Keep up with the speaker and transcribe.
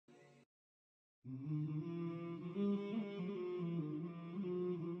This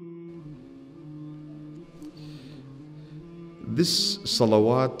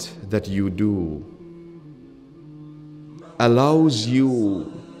salawat that you do allows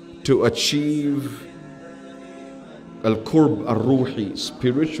you to achieve al-qurb al-ruhi,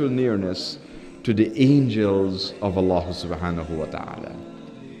 spiritual nearness to the angels of Allah subhanahu wa ta'ala.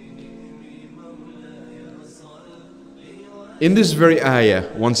 In this very ayah,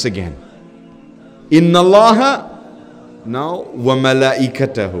 once again, Inna Allaha, now, wa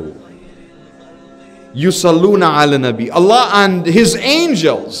malaikatahu yusalluna ala nabi. Allah and His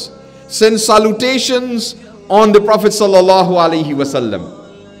angels send salutations on the Prophet sallallahu alaihi wasallam.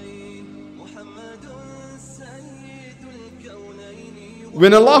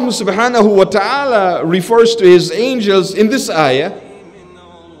 When Allah subhanahu wa ta'ala refers to His angels in this ayah,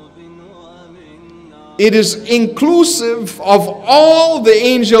 it is inclusive of all the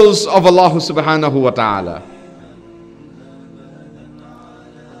angels of Allah subhanahu wa ta'ala.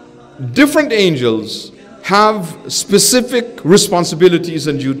 Different angels have specific responsibilities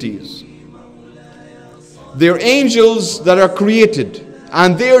and duties. They're angels that are created,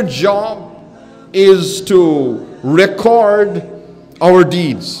 and their job is to record our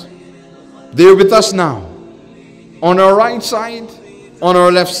deeds. They're with us now, on our right side, on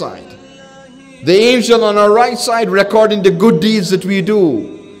our left side. The angel on our right side recording the good deeds that we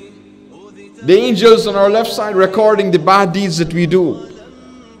do. The angels on our left side recording the bad deeds that we do.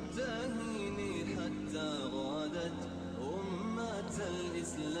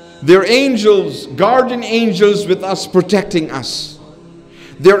 They're angels, guardian angels with us, protecting us.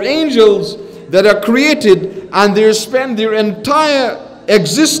 They're angels that are created, and they spend their entire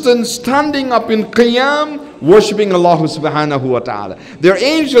existence standing up in qiyam, worshipping Allah subhanahu wa ta'ala. They're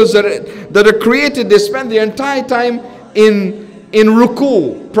angels that are created, they spend their entire time in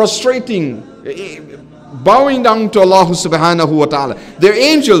ruku, prostrating, bowing down to Allah subhanahu wa ta'ala. They're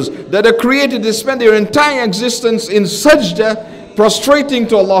angels that are created, they spend their entire existence in sajda, prostrating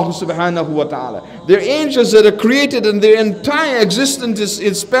to Allah subhanahu wa ta'ala. They're angels that are created, and their entire existence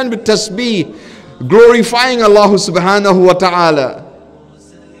is spent with tasbih, glorifying Allah subhanahu wa ta'ala.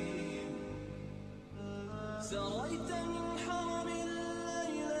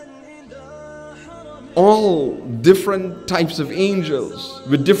 All different types of angels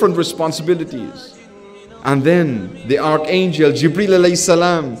with different responsibilities. And then the archangel Jibreel alayhi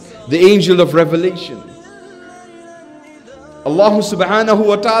salam, the angel of revelation. Allah subhanahu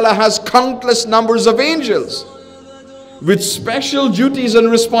wa ta'ala has countless numbers of angels with special duties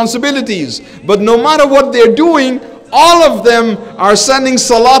and responsibilities. But no matter what they're doing, all of them are sending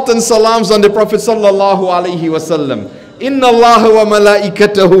salat and salams on the Prophet sallallahu alaihi wasallam. Inna Allaha wa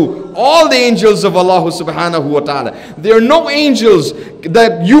malaikatahu. All the angels of Allah subhanahu wa ta'ala. There are no angels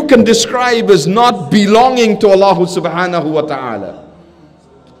that you can describe as not belonging to Allah subhanahu wa ta'ala.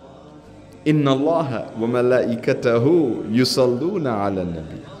 Inna Allaha wa malaikatahu yusalluna ala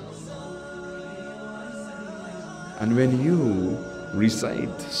nabi. And when you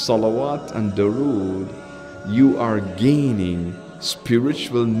recite salawat and darood, you are gaining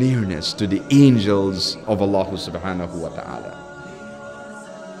spiritual nearness to the angels of Allah subhanahu wa ta'ala.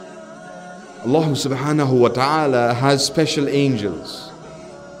 Allah subhanahu wa ta'ala has special angels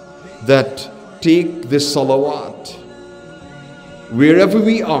that take this salawat wherever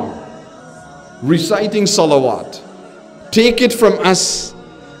we are, reciting salawat, take it from us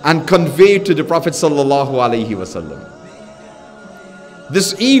and convey it to the Prophet sallallahu alaihi wasallam.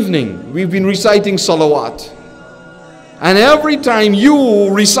 This evening we've been reciting salawat, and every time you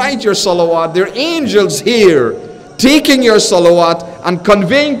recite your salawat, there are angels here taking your salawat and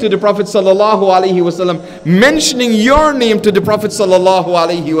conveying to the Prophet sallallahu alaihi wasallam, mentioning your name to the Prophet sallallahu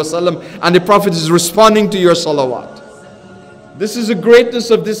alaihi wasallam, and the Prophet is responding to your salawat. This is the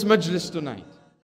greatness of this majlis tonight.